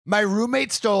My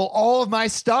roommate stole all of my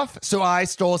stuff, so I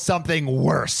stole something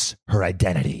worse, her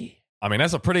identity. I mean,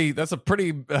 that's a pretty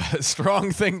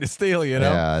strong thing to steal, you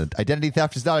know? Yeah, identity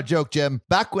theft is not a joke, Jim.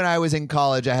 Back when I was in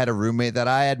college, I had a roommate that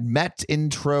I had met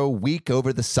intro week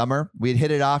over the summer. We had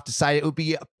hit it off, decided it would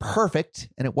be perfect,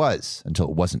 and it was, until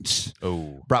it wasn't.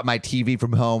 Oh. Brought my TV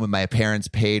from home, and my parents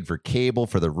paid for cable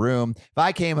for the room. If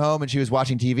I came home and she was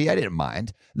watching TV, I didn't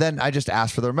mind. Then I just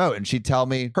asked for the remote, and she'd tell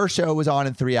me her show was on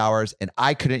in 3 hours, and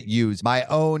I couldn't use my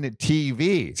own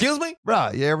TV. Excuse me?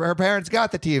 Bruh, yeah, her parents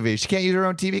got the TV. She can't use her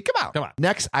own TV. Come on.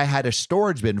 Next, I had a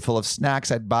storage bin full of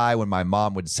snacks I'd buy when my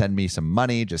mom would send me some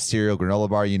money, just cereal, granola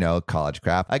bar, you know, college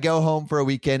crap. I go home for a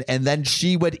weekend and then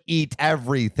she would eat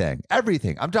everything.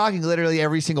 Everything. I'm talking literally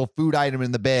every single food item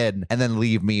in the bin and then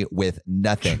leave me with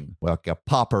nothing. Like a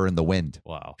popper in the wind.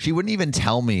 Wow. She wouldn't even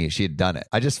tell me she had done it.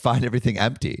 I just find everything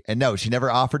empty. And no, she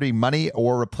never offered me money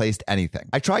or replaced anything.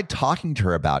 I tried talking to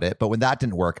her about it, but when that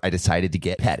didn't work, I decided to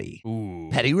get petty. Ooh.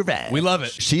 Petty revenge. We love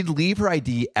it. She'd leave her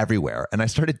ID everywhere, and I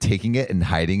started taking it and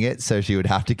hiding it so she would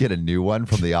have to get a new one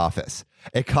from the office.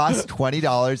 It cost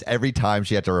 $20 every time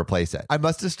she had to replace it. I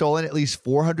must have stolen at least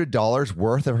 $400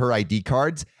 worth of her ID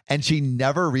cards, and she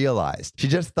never realized. She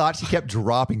just thought she kept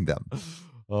dropping them.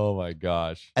 Oh my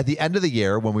gosh. At the end of the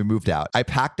year, when we moved out, I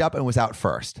packed up and was out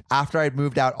first. After I'd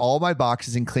moved out all my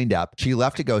boxes and cleaned up, she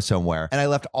left to go somewhere, and I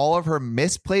left all of her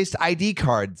misplaced ID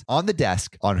cards on the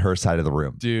desk on her side of the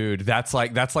room. Dude, that's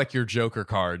like your Joker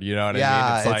card. You know what I mean?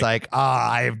 Yeah, it's like,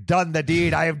 I have done the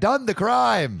deed. I have done the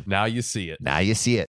crime. Now you see it. Now you see it.